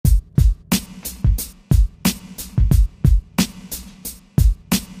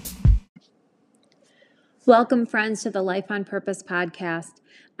Welcome, friends, to the Life on Purpose podcast.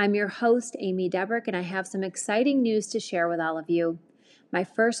 I'm your host, Amy Debrick, and I have some exciting news to share with all of you. My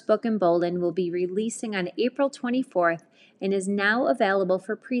first book, Emboldened, will be releasing on April 24th and is now available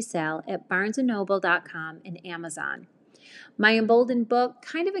for pre-sale at barnesandnoble.com and Amazon. My Emboldened book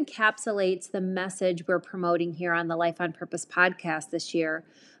kind of encapsulates the message we're promoting here on the Life on Purpose podcast this year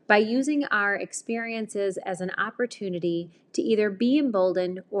by using our experiences as an opportunity to either be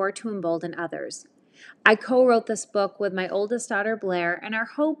emboldened or to embolden others. I co-wrote this book with my oldest daughter, Blair, and our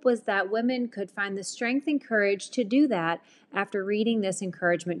hope was that women could find the strength and courage to do that after reading this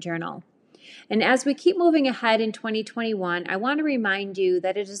encouragement journal. And as we keep moving ahead in 2021, I want to remind you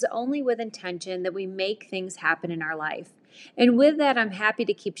that it is only with intention that we make things happen in our life. And with that, I'm happy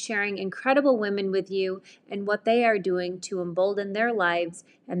to keep sharing incredible women with you and what they are doing to embolden their lives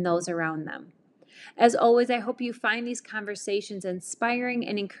and those around them. As always, I hope you find these conversations inspiring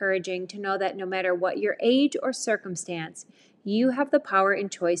and encouraging to know that no matter what your age or circumstance, you have the power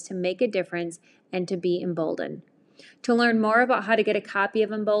and choice to make a difference and to be emboldened. To learn more about how to get a copy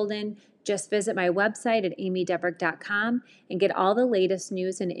of Emboldened, just visit my website at amydebrick.com and get all the latest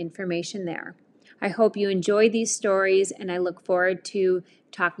news and information there. I hope you enjoy these stories, and I look forward to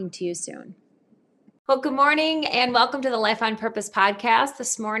talking to you soon. Well, good morning and welcome to the Life on Purpose podcast.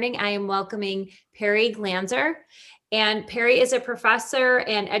 This morning, I am welcoming Perry Glanzer. And Perry is a professor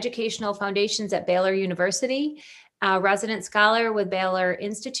and educational foundations at Baylor University, a resident scholar with Baylor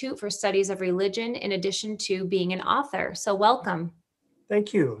Institute for Studies of Religion, in addition to being an author. So welcome.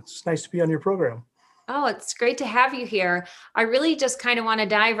 Thank you. It's nice to be on your program. Oh, it's great to have you here. I really just kind of want to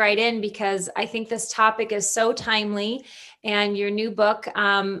dive right in because I think this topic is so timely, and your new book,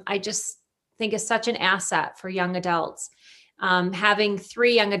 I just think is such an asset for young adults. Having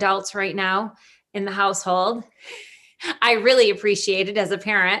 3 young adults right now in the household, I really appreciate it as a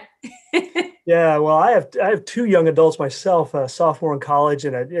parent. Yeah, well, I have 2 young adults myself, a sophomore in college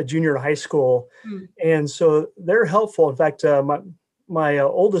and a junior in high school, and so they're helpful. In fact, my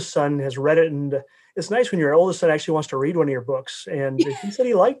oldest son has read it, and it's nice when your oldest son actually wants to read one of your books, and he said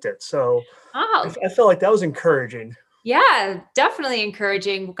he liked it. So I felt like that was encouraging. Yeah, definitely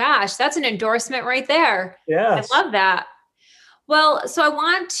encouraging. Gosh, that's an endorsement right there. Yes. I love that. Well, so I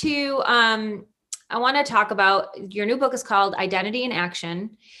want to talk about your new book is called Identity in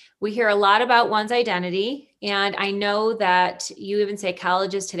Action. We hear a lot about one's identity, and I know that you even say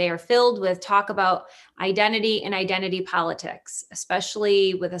colleges today are filled with talk about identity and identity politics,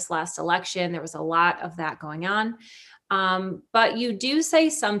 especially with this last election. There was a lot of that going on. But you do say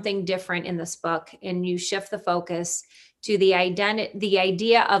something different in this book, and you shift the focus to the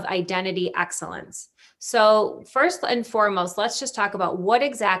idea of identity excellence. So first and foremost, let's just talk about what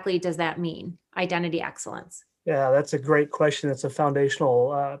exactly does that mean, identity excellence? Yeah, that's a great question. It's a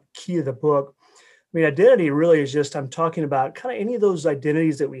foundational key of the book. I mean, identity really is just, I'm talking about kind of any of those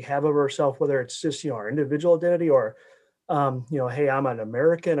identities that we have of ourselves, whether it's just, our individual identity or hey, I'm an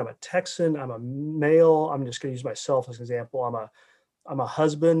American, I'm a Texan, I'm a male. I'm just going to use myself as an example. I'm a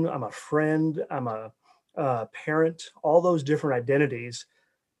husband, I'm a friend, I'm a parent, all those different identities.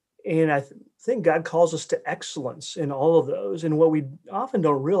 And I think God calls us to excellence in all of those. And what we often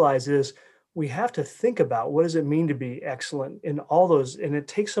don't realize is we have to think about what does it mean to be excellent in all those. And it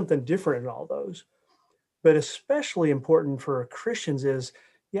takes something different in all those. But especially important for Christians is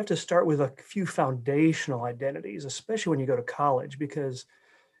you have to start with a few foundational identities, especially when you go to college, because,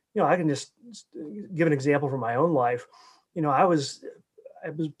 I can just give an example from my own life.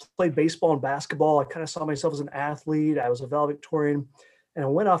 I played baseball and basketball. I kind of saw myself as an athlete. I was a valedictorian, and I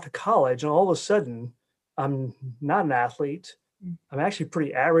went off to college, and all of a sudden I'm not an athlete. I'm actually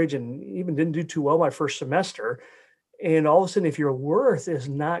pretty average and even didn't do too well my first semester. And all of a sudden, if your worth is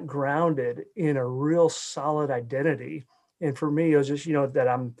not grounded in a real solid identity, and for me, it was just, that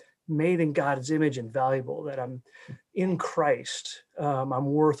I'm made in God's image and valuable, that I'm in Christ, I'm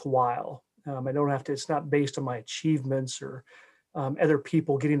worthwhile. I don't have to, it's not based on my achievements or other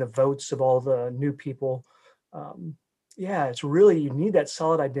people getting the votes of all the new people. It's really, you need that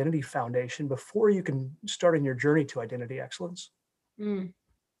solid identity foundation before you can start on your journey to identity excellence.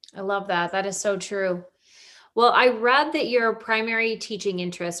 I love that. That is so true. Well, I read that your primary teaching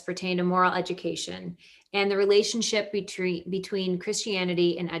interests pertain to moral education and the relationship between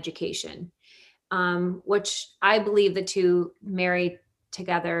Christianity and education, which I believe the two marry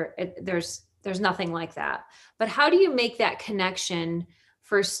together. There's nothing like that. But how do you make that connection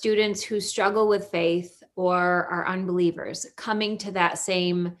for students who struggle with faith or are unbelievers coming to that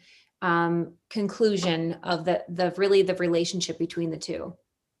same conclusion of the relationship between the two?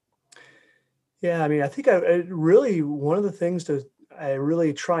 Yeah, I mean, I think really one of the things to I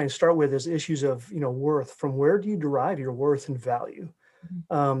really try and start with is issues of, worth. From where do you derive your worth and value?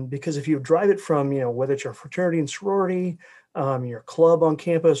 Mhm. Because if you drive it from, whether it's your fraternity and sorority, your club on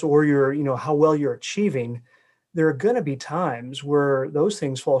campus, or your, how well you're achieving, there are going to be times where those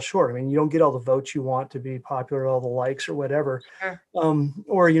things fall short. I mean, you don't get all the votes you want to be popular, all the likes or whatever. Sure.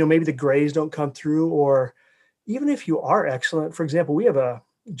 Or, maybe the grades don't come through, or even if you are excellent. For example, we have a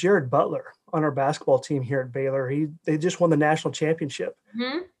Jared Butler on our basketball team here at Baylor. They just won the national championship.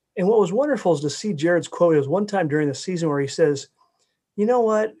 Mhm. And what was wonderful is to see Jared's quote. It was one time during the season where he says, you know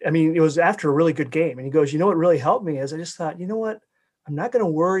what? I mean, it was after a really good game. And he goes, what really helped me is I just thought, you know what? I'm not going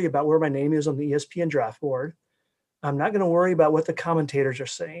to worry about where my name is on the ESPN draft board. I'm not going to worry about what the commentators are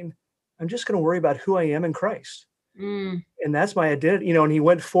saying. I'm just going to worry about who I am in Christ. Mm. And that's my identity, and he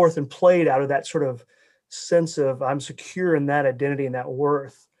went forth and played out of that sort of sense of I'm secure in that identity and that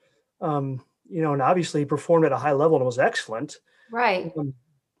worth. And obviously he performed at a high level and was excellent. Right. Um,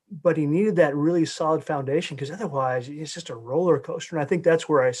 but he needed that really solid foundation because otherwise it's just a roller coaster. And I think that's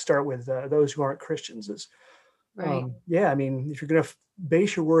where I start with those who aren't Christians is, Right. yeah, I mean, if you're going to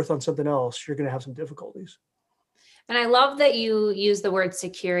base your worth on something else, you're going to have some difficulties. And I love that you use the word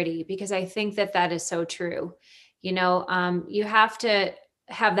security because I think that that is so true. You have to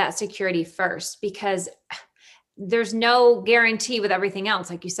have that security first because there's no guarantee with everything else.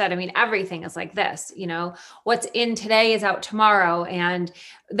 Like you said, I mean, everything is like this, what's in today is out tomorrow. And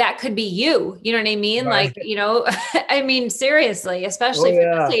that could be you know what I mean? Right. Like, I mean, seriously, Oh especially for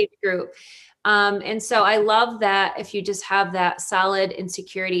this yeah. age group. And so I love that if you just have that solid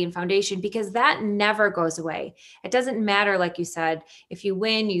insecurity and foundation, because that never goes away. It doesn't matter, like you said, if you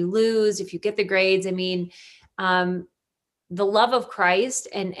win, you lose, if you get the grades. I mean, um, the love of Christ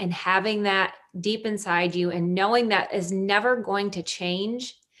and having that deep inside you and knowing that is never going to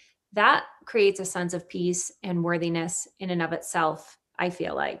change, that creates a sense of peace and worthiness in and of itself, I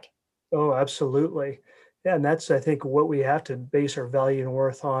feel like. Oh, absolutely. Yeah, and that's I think what we have to base our value and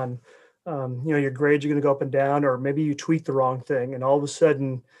worth on. Your grades are going to go up and down, or maybe you tweet the wrong thing, and all of a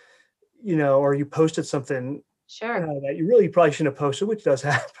sudden, or you posted something Sure. that you really probably shouldn't have posted, which does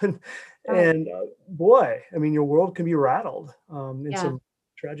happen. Right. And boy, I mean, your world can be rattled in Yeah. some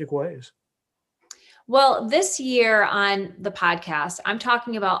tragic ways. Well, this year on the podcast, I'm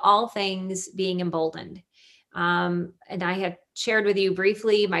talking about all things being emboldened. And I had shared with you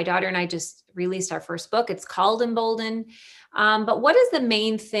briefly, my daughter and I just released our first book. It's called Emboldened. But what is the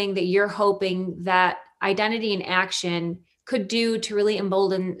main thing that you're hoping that identity and action could do to really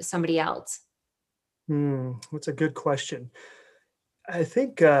embolden somebody else? That's a good question. I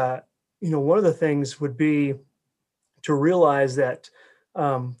think one of the things would be to realize that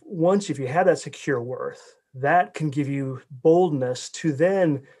once if you have that secure worth, that can give you boldness to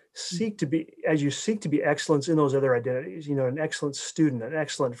then seek to be as you seek to be excellence in those other identities, an excellent student, an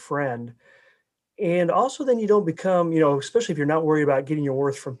excellent friend. And also then you don't become, especially if you're not worried about getting your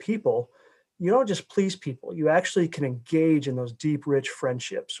worth from people, you don't just please people. You actually can engage in those deep, rich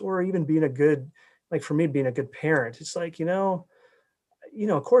friendships, or even being a good, like for me, being a good parent. It's like,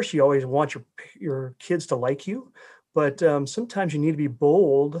 of course, you always want your kids to like you, but sometimes you need to be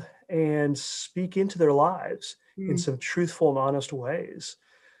bold and speak into their lives in Mm, some truthful and honest ways.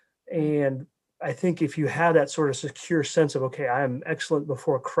 right. And I think if you have that sort of secure sense of, okay, I am excellent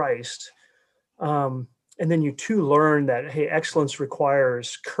before Christ, and then you too learn that, hey, excellence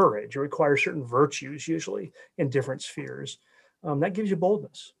requires courage. It requires certain virtues, usually in different spheres. That gives you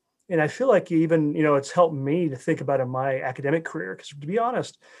boldness. And I feel like even, it's helped me to think about in my academic career. Because to be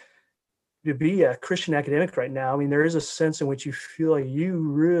honest, to be a Christian academic right now, I mean, there is a sense in which you feel like you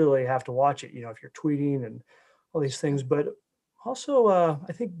really have to watch it, if you're tweeting and all these Sure. things. But also,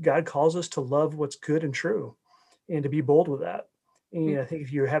 I think God calls us to love what's good and true and to be bold with that. Mm. And I think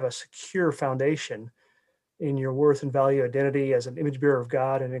if you have a secure foundation in your worth and value identity as an image bearer of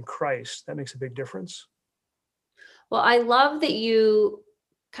God and in Christ, that makes a big difference. Well, I love that you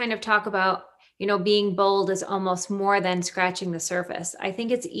kind of talk about, being bold is almost more than scratching the surface. I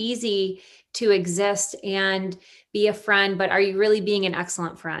think it's easy to exist and be a friend, but are you really being an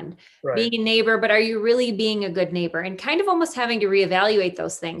excellent friend? Right. Being a neighbor, but are you really being a good neighbor? And kind of almost having to reevaluate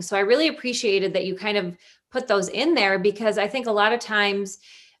those things. So I really appreciated that you kind of put those in there because I think a lot of times,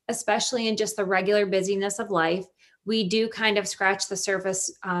 especially in just the regular busyness of life, we do kind of scratch the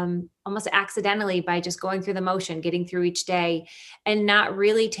surface almost accidentally by just going through the motion, getting through each day, and not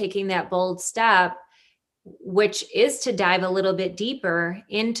really taking that bold step, which is to dive a little bit deeper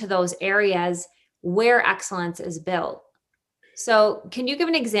into those areas where excellence is built. So can you give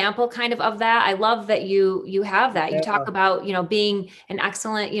an example kind of that? I love that you have that. You talk Yeah. about, being an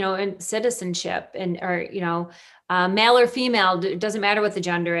excellent, in citizenship and or, male or female, it doesn't matter what the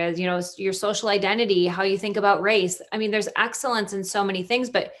gender is, your social identity, how you think about race. I mean, there's excellence in so many things,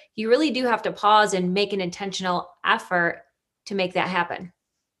 but you really do have to pause and make an intentional effort to make that happen.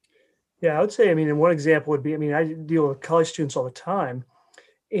 Yeah, I would say, I mean, and one example would be, I mean, I deal with college students all the time.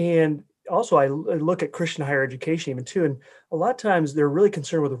 And also, I look at Christian higher education even too. And a lot of times they're really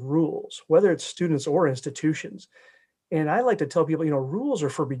concerned with rules, whether it's students or institutions. And I like to tell people, rules are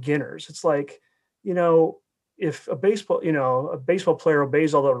for beginners. It's like, you know, if a baseball player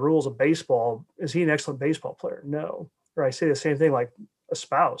obeys all the rules of baseball, is he an excellent baseball player? No. Or I say the same thing like a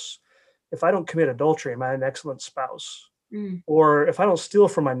spouse. If I don't commit adultery, am I an excellent spouse? Mm, Or if I don't steal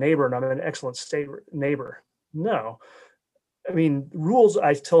from my neighbor and I'm an excellent neighbor? No. I mean, rules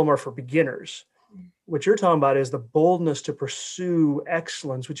I tell them are for beginners. mm, What you're talking about is the boldness to pursue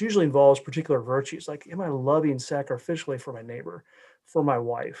excellence, which usually involves particular virtues. Like, am I loving sacrificially for my neighbor, for my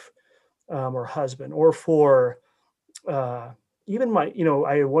wife, or husband, or for uh, even my,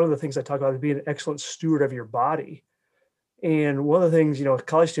 one of the things I talk about is being an excellent steward of your body. And one of the things,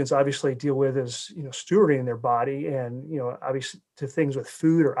 college students obviously deal with is, stewarding their body and, obviously to things with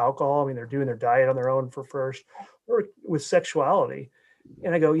food or alcohol. I mean, they're doing their diet on their own for first, or with sexuality.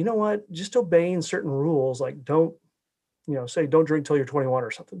 And I go, you know what? Just obeying certain rules, like don't, say don't drink till you're 21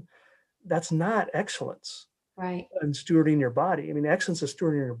 or something. That's not excellence right. in stewarding your body. I mean, excellence of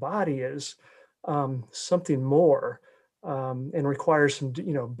stewarding your body is something more and requires some,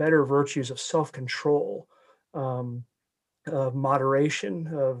 better virtues of self-control, um, of moderation,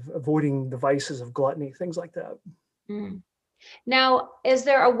 of avoiding the vices of gluttony, things like that. Mm. Now, is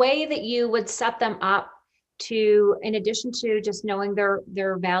there a way that you would set them up to, in addition to just knowing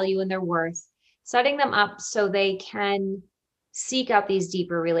their value and their worth, setting them up so they can seek out these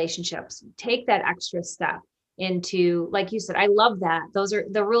deeper relationships, take that extra step into, like you said, I love that. Those are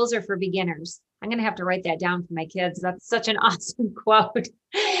the rules are for beginners. I'm going to have to write that down for my kids. That's such an awesome quote.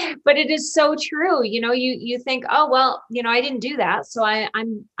 But it is so true. You think, oh well, I didn't do that, so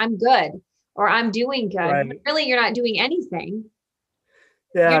I'm good or I'm doing good. But Right. really, you're not doing anything.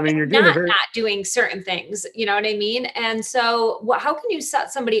 Yeah. You're I mean, just you're doing a not very, doing certain things. You know what I mean? And so, how can you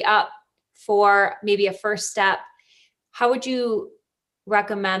set somebody up for maybe a first step? How would you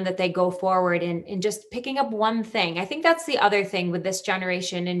recommend that they go forward in just picking up one thing? I think that's the other thing with this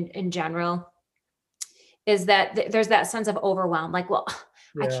generation in general is that there's that sense of overwhelm. Like, well,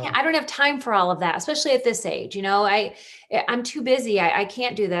 yeah. I don't have time for all of that, especially at this age. I'm too busy. I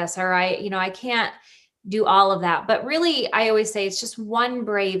can't do this, or I can't do all of that. But really, I always say it's just one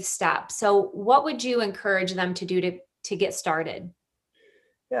brave step. So what would you encourage them to do to get started?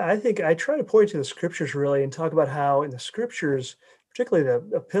 Yeah, I think I try to point to the scriptures really and talk about how in the scriptures, particularly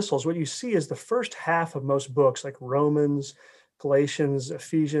the epistles, what you see is the first half of most books like Romans, Galatians,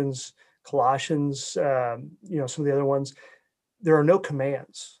 Ephesians, Colossians, some of the other ones, there are no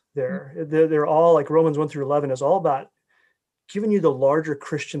commands there. They're all like Romans 1 through 11 is all about giving you the larger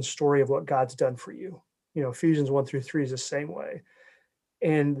Christian story of what God's done for you. Ephesians 1 through 3 is the same way.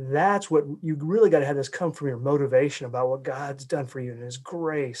 And that's what you really got to have this come from your motivation about what God's done for you and his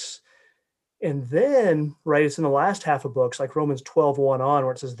grace. And then, right, it's in the last half of books, like Romans 12:1 on,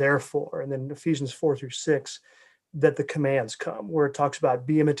 where it says, therefore, and then Ephesians 4 through 6, that the commands come, where it talks about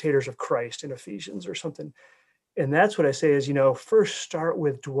be imitators of Christ in Ephesians or something. And that's what I say is, first start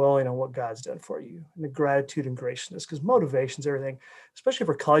with dwelling on what God's done for you and the gratitude and graciousness, because motivation's everything, especially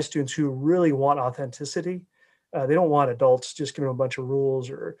for college students who really want authenticity. They don't want adults just giving them a bunch of rules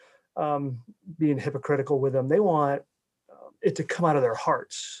or um, being hypocritical with them. They want it to come out of their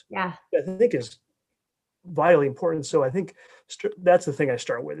hearts. Yeah. I think is vitally important. So I think that's the thing I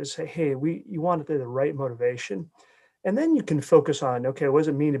start with is say, hey, you want the right motivation, and then you can focus on, okay, what does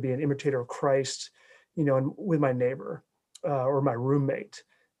it mean to be an imitator of Christ, and with my neighbor or my roommate,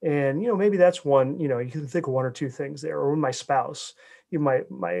 and maybe that's one, you can think of one or two things there, or with my spouse.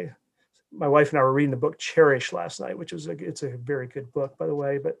 My wife and I were reading the book Cherish last night, which is it's a very good book, by the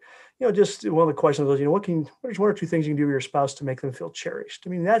way. But just one of the questions was, what is one or two things you can do with your spouse to make them feel cherished? I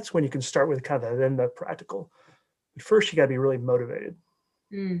mean, that's when you can start with kind of then the practical. But first, you got to be really motivated.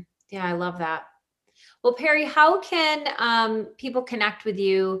 Yeah, I love that. Well, Perry, how can people connect with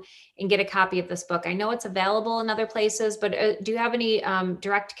you and get a copy of this book? I know it's available in other places, but do you have any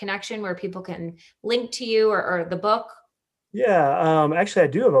direct connection where people can link to you or the book? Yeah, actually, I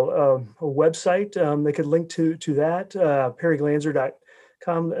do have a website. They could link to that,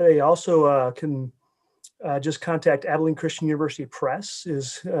 perryglanzer.com. They also can just contact Abilene Christian University Press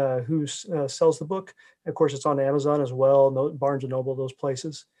is who sells the book. Of course, it's on Amazon as well, Barnes and Noble, those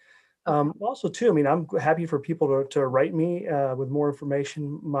places. Okay. Also, too, I mean, I'm happy for people to write me with more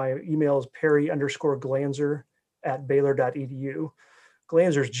information. My email is perry_Glanzer at Baylor.edu.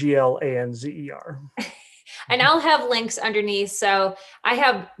 Glanzer's Glanzer. And I'll have links underneath. So I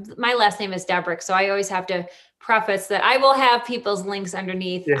have my last name is Debrick, so I always have to preface that I will have people's links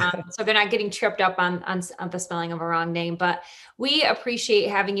underneath, Yeah. so they're not getting tripped up on the spelling of a wrong name. But we appreciate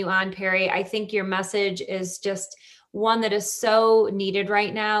having you on, Perry. I think your message is just one that is so needed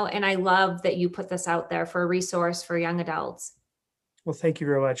right now, and I love that you put this out there for a resource for young adults. Well, thank you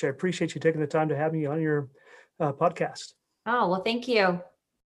very much. I appreciate you taking the time to have me on your podcast. Oh, well, thank you.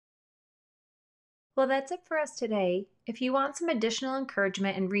 Well, that's it for us today. If you want some additional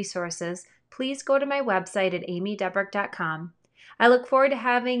encouragement and resources, please go to my website at amydebrick.com. I look forward to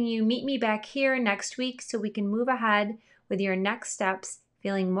having you meet me back here next week so we can move ahead with your next steps,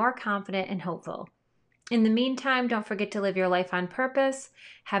 feeling more confident and hopeful. In the meantime, don't forget to live your life on purpose.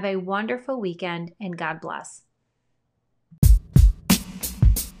 Have a wonderful weekend, and God bless.